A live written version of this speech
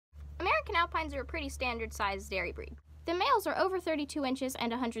American Alpines are a pretty standard-sized dairy breed. The males are over 32 inches and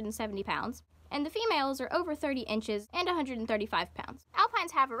 170 pounds, and the females are over 30 inches and 135 pounds.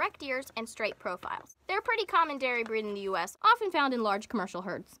 Alpines have erect ears and straight profiles. They're a pretty common dairy breed in the US, often found in large commercial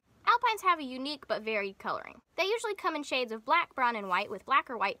herds. Alpines have a unique but varied coloring. They usually come in shades of black, brown, and white with black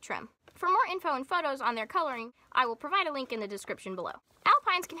or white trim. For more info and photos on their coloring, I will provide a link in the description below.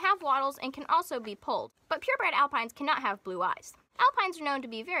 Alpines can have wattles and can also be polled, but purebred Alpines cannot have blue eyes. Alpines are known to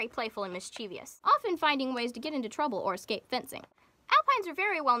be very playful and mischievous, often finding ways to get into trouble or escape fencing. Alpines are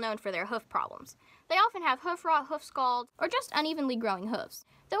very well known for their hoof problems. They often have hoof rot, hoof scald, or just unevenly growing hooves.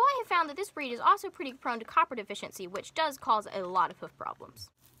 Though I have found that this breed is also pretty prone to copper deficiency, which does cause a lot of hoof problems.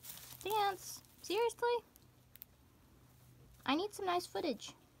 Dance? Seriously? I need some nice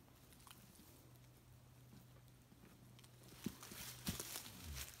footage.